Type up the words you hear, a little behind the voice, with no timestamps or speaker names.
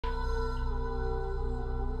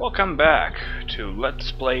Welcome back to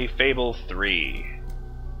Let's Play Fable 3.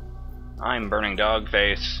 I'm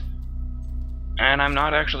BurningDogFace, and I'm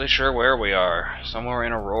not actually sure where we are. Somewhere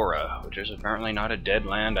in Aurora, which is apparently not a dead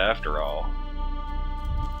land after all.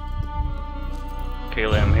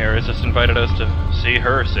 Kalim here has just invited us to see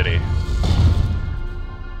her city,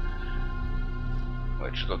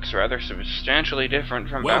 which looks rather substantially different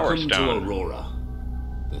from Welcome Bowerstone. to Aurora,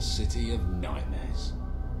 the city of nightmares.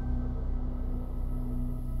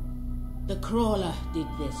 The crawler did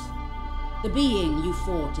this. The being you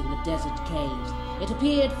fought in the desert caves. It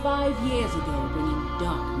appeared 5 years ago, bringing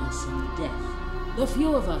darkness and death. The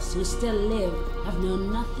few of us who still live have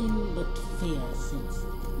known nothing but fear since.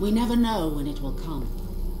 We never know when it will come.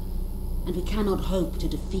 And we cannot hope to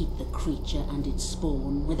defeat the creature and its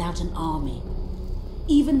spawn without an army.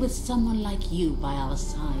 Even with someone like you by our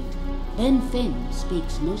side, Ben Finn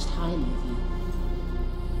speaks most highly of you.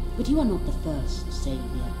 But you are not the first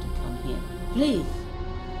savior to come here. Please,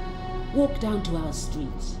 walk down to our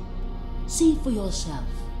streets. See for yourself.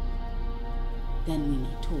 Then we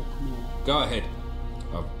may talk more. Go ahead.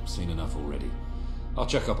 I've seen enough already. I'll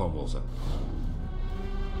check up on Walter.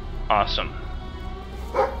 Awesome.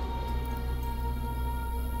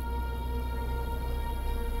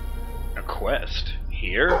 A quest?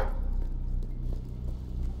 Here?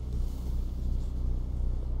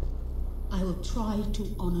 I will try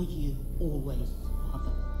to honor you always,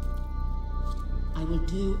 Father. I will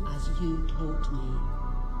do as you taught me.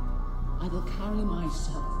 I will carry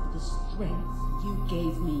myself with the strength you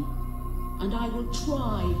gave me, and I will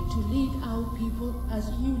try to lead our people as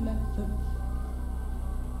you led them.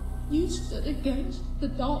 You stood against the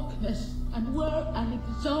darkness and were an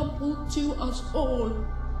example to us all.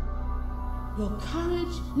 Your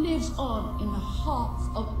courage lives on in the hearts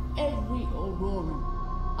of every Auroran.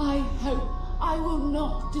 I hope I will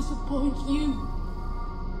not disappoint you.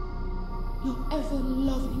 Your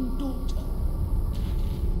ever-loving daughter,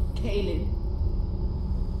 Kaylin.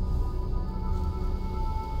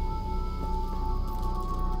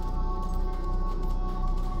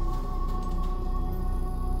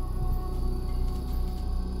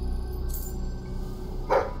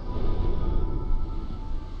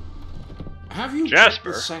 Have you Jasper? checked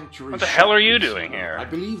the sanctuary? What the hell are you shop doing recently? here? I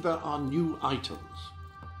believe there are new items.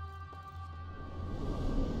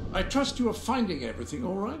 I trust you are finding everything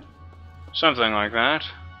all right? Something like that.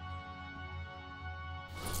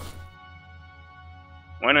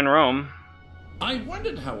 When in Rome. I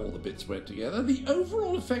wondered how all the bits went together. The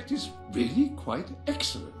overall effect is really quite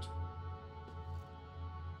excellent.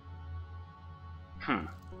 I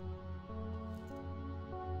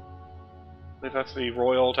believe that's the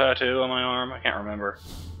royal tattoo on my arm. I can't remember.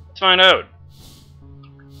 Let's find out.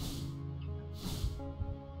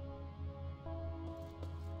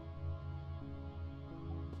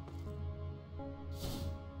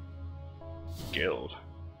 Guild.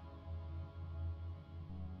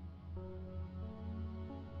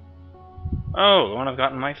 Oh, the one I've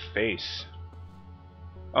got in my face.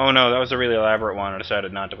 Oh no, that was a really elaborate one. I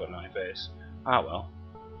decided not to put in my face. Ah well.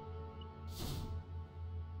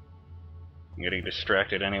 I'm getting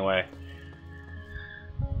distracted anyway.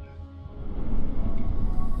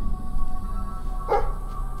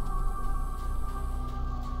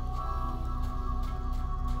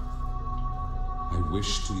 I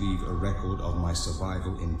wish to leave a record of my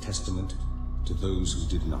survival in testament to those who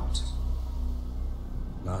did not.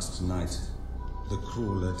 Last night, the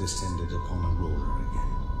crawler descended upon Aurora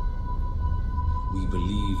again. We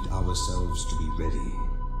believed ourselves to be ready.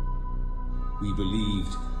 We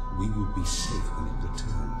believed we would be safe when it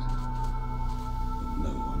returned. But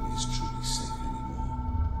no one is truly safe anymore.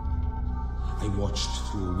 I watched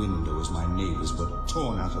through a window as my neighbors were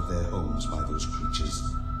torn out of their homes by those creatures.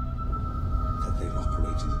 That they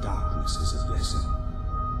operate in darkness is a blessing,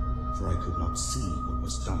 for I could not see what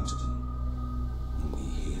was done to them. Only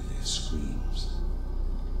hear their screams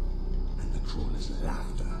and the crawler's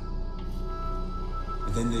laughter.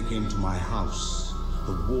 And then they came to my house.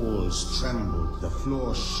 The walls trembled, the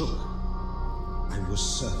floor shook. I was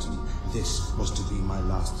certain this was to be my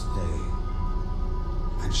last day.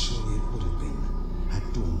 And surely it would have been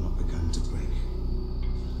had dawn not begun to break.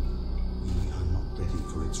 We are not ready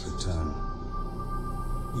for its return.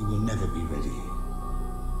 We will never be ready. We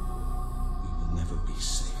will never be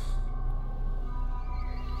safe.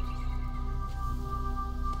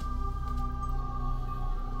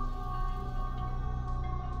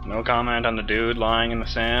 No comment on the dude lying in the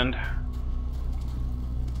sand.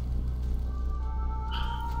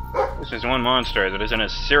 This is one monster that is in a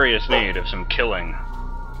serious need of some killing.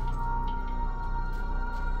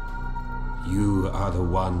 You are the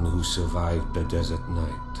one who survived the desert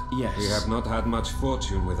night. Yes. We have not had much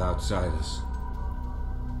fortune with outsiders.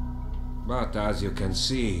 But as you can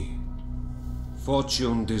see,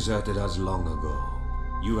 fortune deserted us long ago.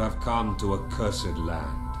 You have come to a cursed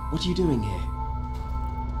land. What are you doing here?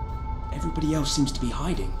 Everybody else seems to be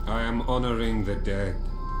hiding. I am honoring the dead.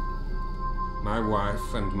 My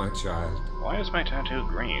wife and my child. Why is my tattoo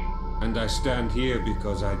green? And I stand here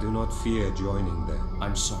because I do not fear joining them.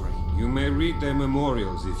 I'm sorry. You may read their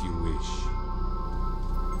memorials if you wish.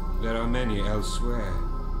 There are many elsewhere.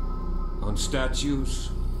 On statues,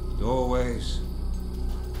 doorways,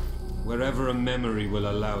 wherever a memory will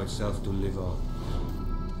allow itself to live on.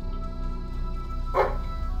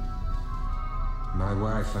 My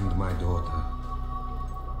wife and my daughter.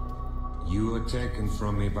 You were taken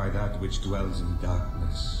from me by that which dwells in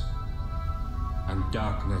darkness. And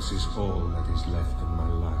darkness is all that is left in my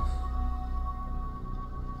life.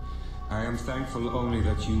 I am thankful only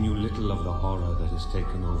that you knew little of the horror that has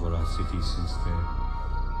taken over our city since then.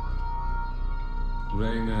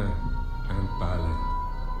 Raina and Bale,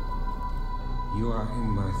 you are in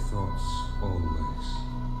my thoughts always.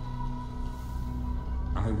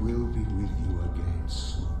 I will be with you again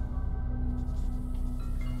soon.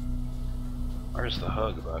 Where's the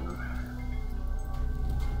hug button?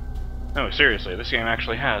 No, seriously, this game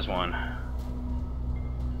actually has one.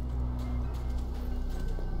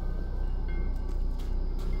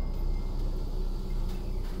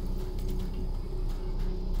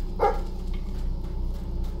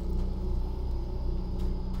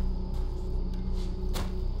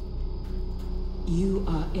 You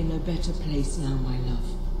are in a better place now, my love.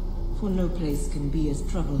 For no place can be as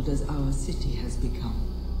troubled as our city has become.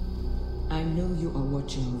 I know you are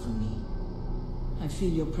watching over me. I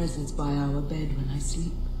feel your presence by our bed when I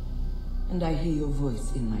sleep, and I hear your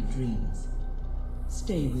voice in my dreams.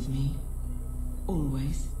 Stay with me,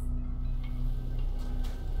 always.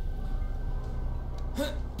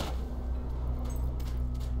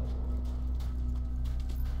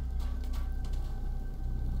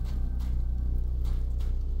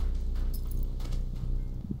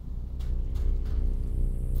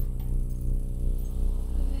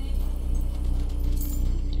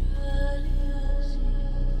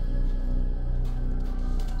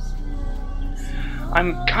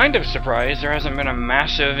 I'm kind of surprised there hasn't been a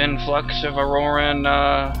massive influx of Auroran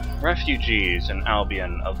refugees in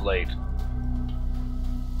Albion of late.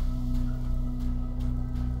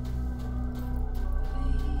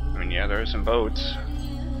 I mean, yeah, there are some boats.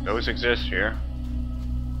 Those exist here.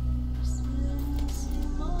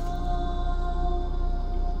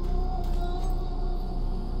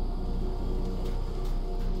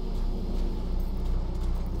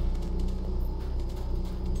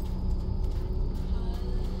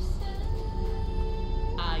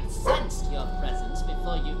 Sensed your presence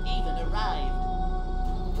before you even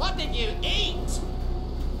arrived. What did you eat?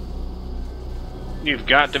 You've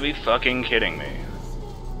got to be fucking kidding me.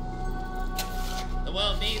 The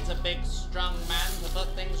world needs a big, strong man to put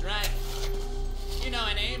things right. You know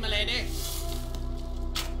any, milady?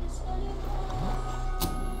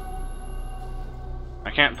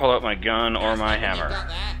 I can't pull out my gun or my You got hammer.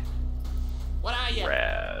 that? What are you?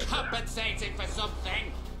 Rad. Compensating for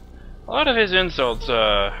something? A lot of his insults,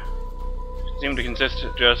 seem to consist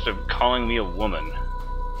just of calling me a woman.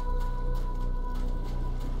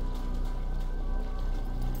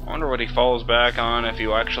 I wonder what he falls back on if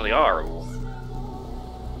you actually are a woman.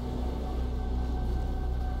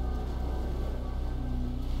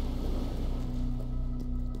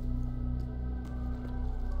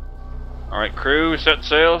 Alright, crew, set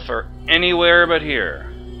sail for anywhere but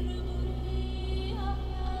here.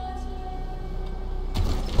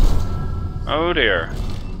 Oh dear.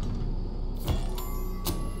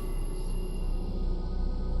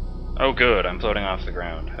 Oh good, I'm floating off the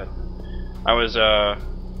ground. I was,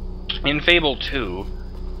 in Fable 2,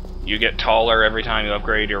 you get taller every time you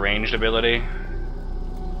upgrade your ranged ability.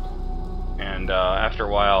 And, after a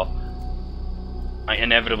while, I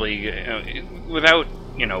inevitably, without,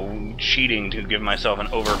 you know, cheating to give myself an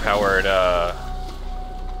overpowered,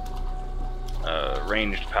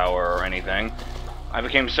 ranged power or anything, I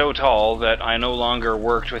became so tall that I no longer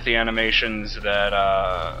worked with the animations that,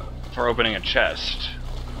 for opening a chest.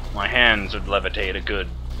 My hands would levitate a good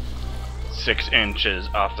 6 inches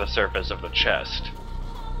off the surface of the chest.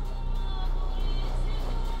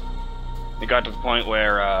 It got to the point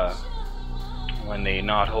where, when the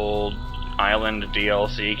Knothold Island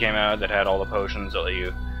DLC came out that had all the potions that let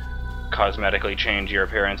you cosmetically change your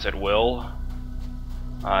appearance at will,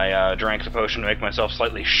 I drank the potion to make myself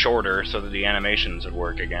slightly shorter so that the animations would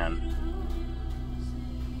work again.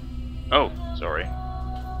 Oh, sorry.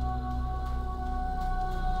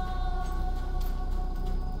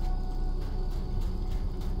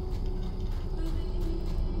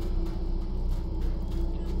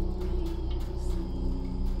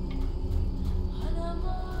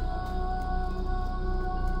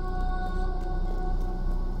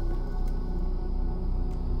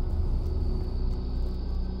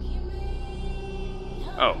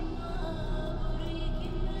 Oh.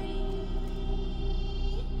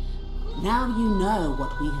 Now you know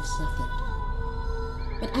what we have suffered.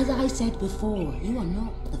 But as I said before, you are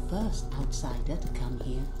not the first outsider to come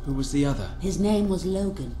here. Who was the other? His name was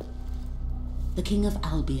Logan, the King of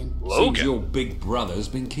Albion. Seems your big brother's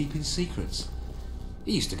been keeping secrets.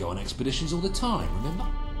 He used to go on expeditions all the time, remember?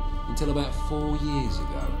 Until about 4 years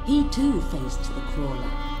ago. He too faced the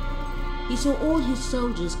crawler. He saw all his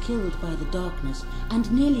soldiers killed by the darkness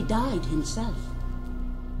and nearly died himself.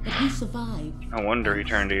 But he survived. No wonder he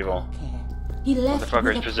turned evil. He left with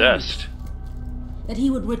Motherfucker's a possessed. promise that he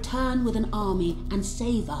would return with an army and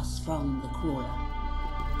save us from the crawler.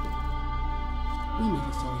 We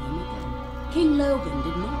never saw him again. King Logan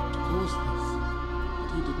did not cause this, but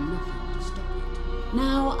he did nothing to stop it.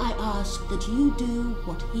 Now I ask that you do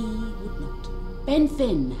what he would not. Ben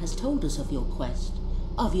Finn has told us of your quest,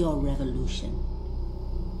 of your revolution.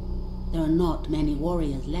 There are not many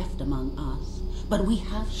warriors left among us, but we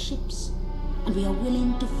have ships, and we are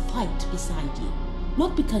willing to fight beside you.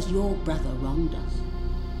 Not because your brother wronged us,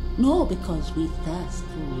 nor because we thirst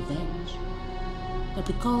for revenge, but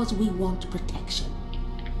because we want protection.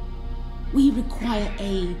 We require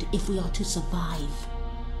aid if we are to survive.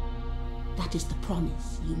 That is the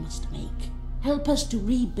promise you must make. Help us to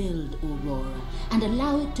rebuild Aurora and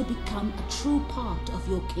allow it to become a true part of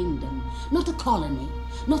your kingdom. Not a colony,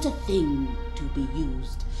 not a thing to be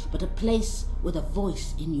used, but a place with a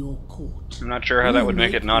voice in your court. I'm not sure how that would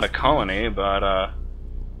make it not a colony, but,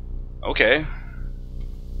 okay.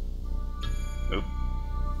 Oop.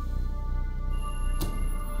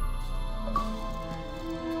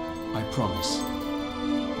 I promise.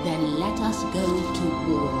 Then let us go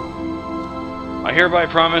to war. I hereby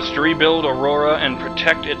promise to rebuild Aurora and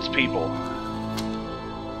protect its people.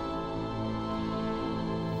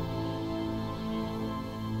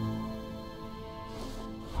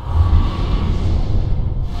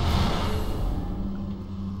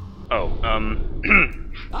 Oh,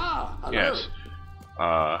 hello. yes.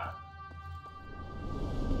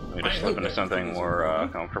 Let me just slip into something more,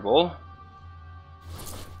 comfortable.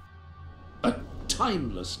 A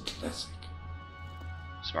timeless classic.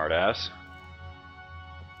 Smartass.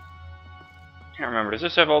 Can't remember. Does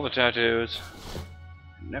this have all the tattoos?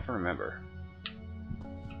 I never remember.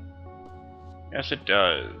 Yes, it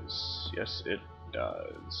does. Yes, it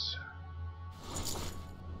does.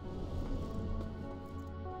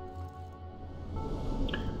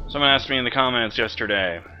 Someone asked me in the comments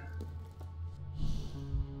yesterday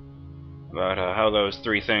about how those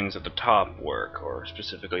 3 things at the top work, or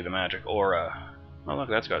specifically the magic aura. Oh look,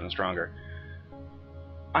 that's gotten stronger.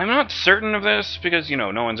 I'm not certain of this because, you know,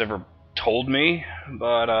 no one's ever told me,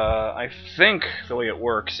 but I think the way it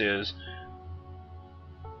works is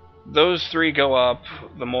those 3 go up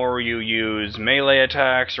the more you use melee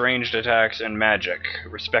attacks, ranged attacks, and magic,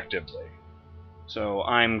 respectively. So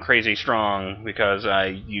I'm crazy strong because I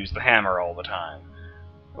use the hammer all the time.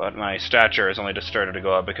 But my stature has only just started to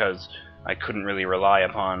go up because I couldn't really rely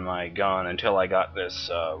upon my gun until I got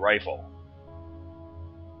this rifle.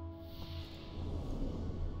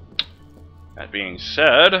 That being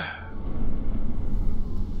said,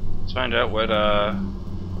 let's find out what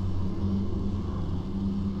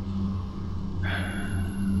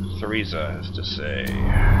Theresa has to say.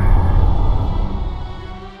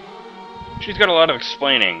 She's got a lot of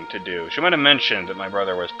explaining to do. She might have mentioned that my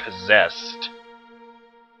brother was possessed.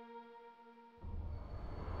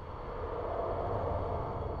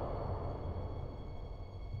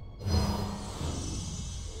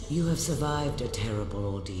 You have survived a terrible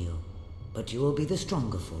ordeal, but you will be the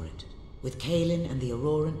stronger for it. With Kaelin and the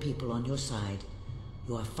Auroran people on your side,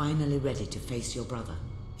 you are finally ready to face your brother.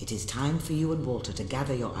 It is time for you and Walter to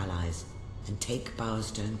gather your allies and take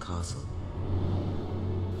Bowerstone Castle.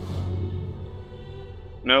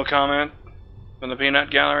 No comment from the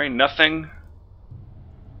peanut gallery? Nothing?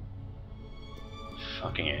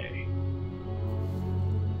 Fucking A.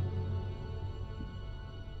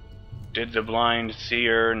 Did the blind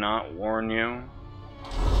seer not warn you?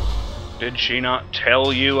 Did she not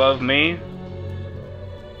tell you of me?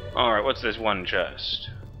 Alright, what's this one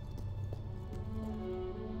chest?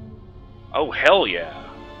 Oh, hell yeah.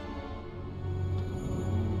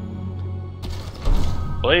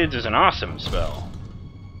 Blades is an awesome spell.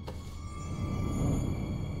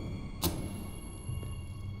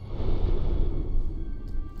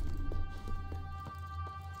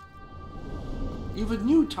 You've a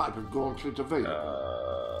new type of gauntlet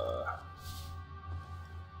available.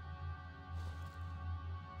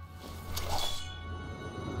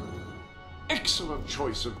 Excellent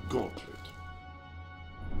choice of gauntlet.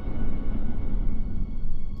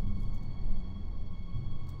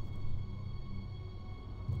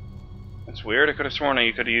 That's weird. I could have sworn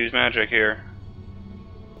you could have used magic here.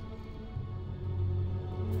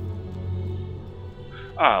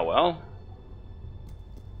 Ah, well.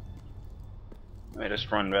 Let me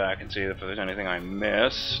just run back and see if there's anything I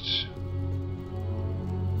missed.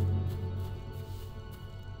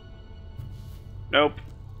 Nope.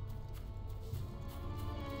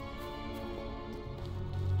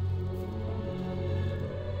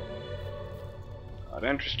 Not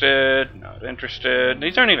interested, not interested.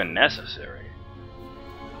 These aren't even necessary.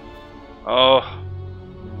 Oh.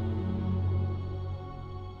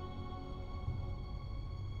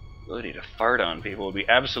 Ability to fart on people would be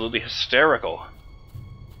absolutely hysterical.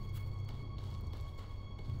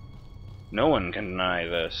 No one can deny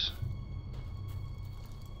this.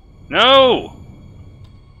 No!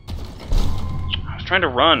 I was trying to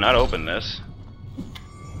run, not open this.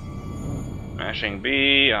 Mashing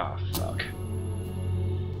B. Oh, fuck.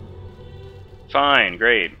 Fine,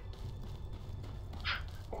 great.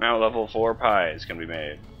 Now level 4 pies can be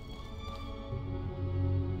made.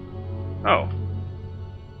 Oh.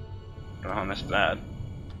 Don't know how I missed that.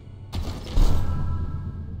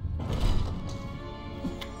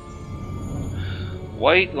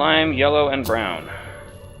 White, lime, yellow, and brown.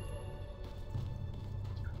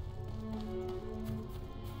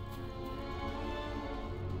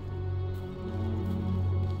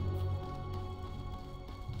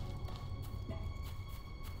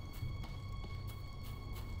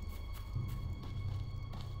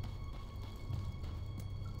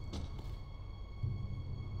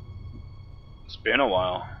 It's been a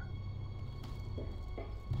while.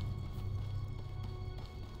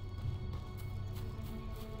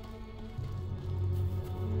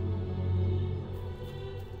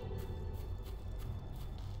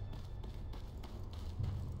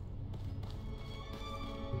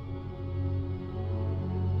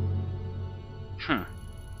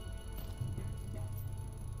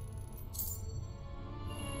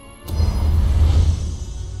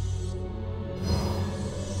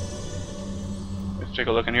 Let's take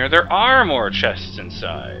a look in here. There are more chests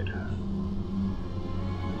inside.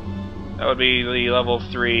 That would be the level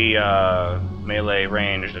 3 melee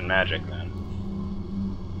ranged and magic then.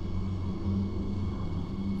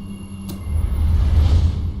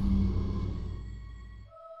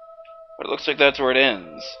 But it looks like that's where it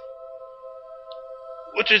ends.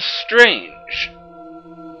 Which is strange.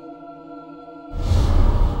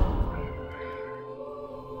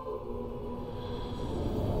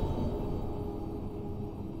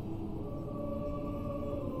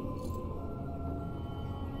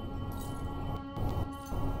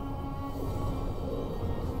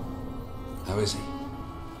 How is he?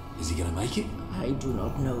 Is he gonna make it? I do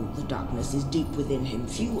not know. The darkness is deep within him.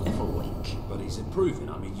 Few ever wake. But he's improving.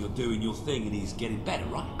 I mean, you're doing your thing and he's getting better,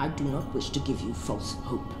 right? I do not wish to give you false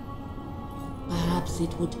hope. Perhaps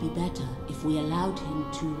it would be better if we allowed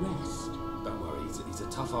him to rest. Don't worry, he's a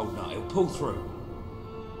tough old nut. He'll pull through.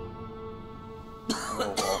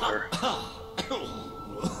 Oh, Walter.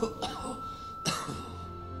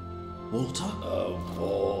 Walter? Oh,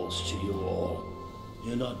 balls to you all.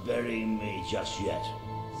 You're not burying me just yet.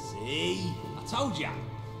 See? I told ya.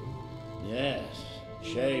 Yes.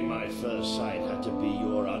 Shame my first sight had to be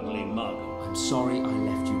your ugly mug. I'm sorry I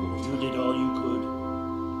left you, Walter. You did all you could.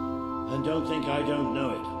 And don't think I don't know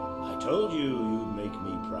it. I told you you'd make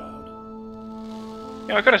me proud. You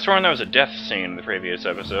know, I could have sworn there was a death scene in the previous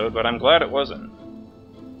episode, but I'm glad it wasn't.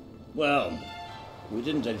 Well, we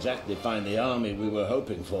didn't exactly find the army we were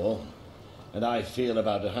hoping for. And I feel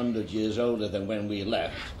about 100 years older than when we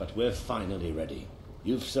left, but we're finally ready.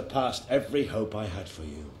 You've surpassed every hope I had for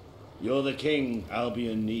you. You're the king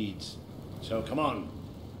Albion needs. So come on.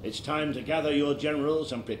 It's time to gather your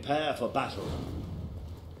generals and prepare for battle.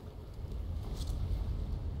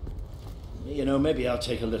 You know, maybe I'll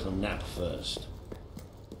take a little nap first.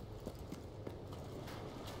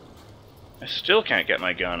 I still can't get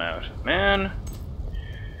my gun out. Man.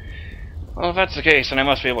 Well, if that's the case, then I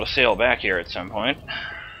must be able to sail back here at some point.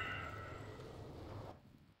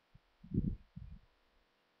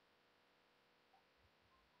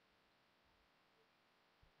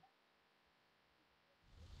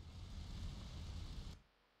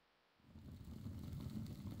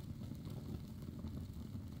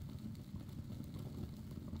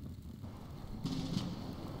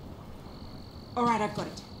 Alright, I've got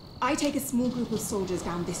it. I take a small group of soldiers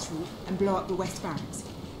down this route and blow up the west barracks.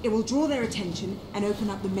 It will draw their attention and open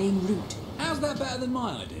up the main route. How's that better than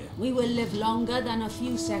my idea? We will live longer than a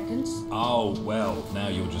few seconds. Oh, well, now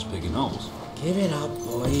you're just picking holes. Give it up,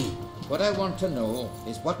 boy. What I want to know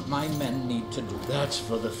is what my men need to do. That's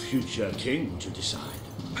for the future king to decide.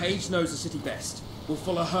 Paige knows the city best. We'll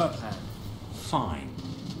follow her plan. Fine.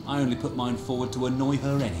 I only put mine forward to annoy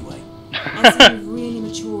her anyway. I see you've really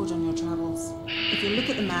matured on your travels. If you look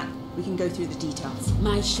at the map, we can go through the details.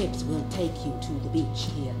 My ships will take you to the beach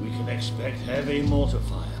here. We can expect heavy mortar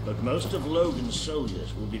fire, but most of Logan's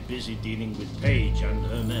soldiers will be busy dealing with Paige and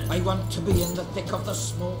her men. I want to be in the thick of the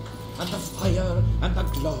smoke, and the fire, and the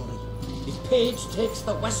glory. If Paige takes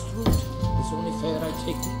the west route, it's only fair I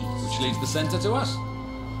take the east. Which leaves the centre to us.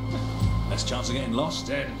 Less chance of getting lost.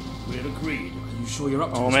 Then we're agreed. Are you sure you're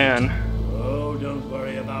up to Oh this? man. Oh, don't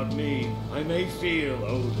worry about me. I may feel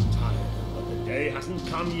old and tired, but the day hasn't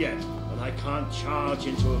come yet when I can't charge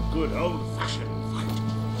into a good old-fashioned fight.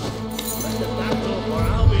 Let the battle for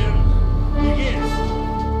Albion begin.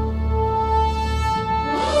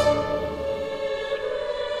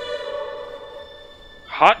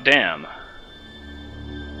 Hot damn.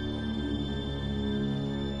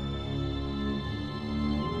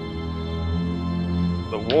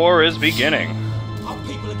 The war is beginning. Our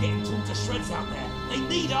people are getting torn to shreds out there. They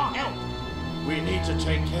need our help. We need to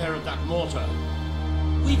take care of that mortar.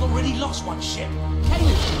 We've already lost one ship.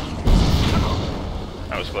 Caleb, come on.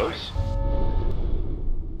 That was close.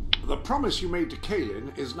 The promise you made to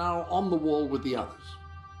Kaelin is now on the wall with the others.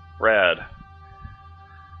 Rad.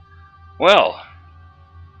 Well,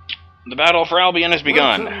 the battle for Albion has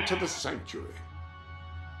begun. Welcome to the sanctuary.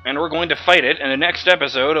 And we're going to fight it in the next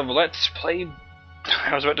episode of Let's Play...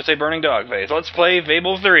 I was about to say BurningDogFace. Let's play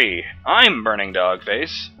Fable 3. I'm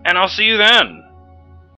BurningDogFace, and I'll see you then!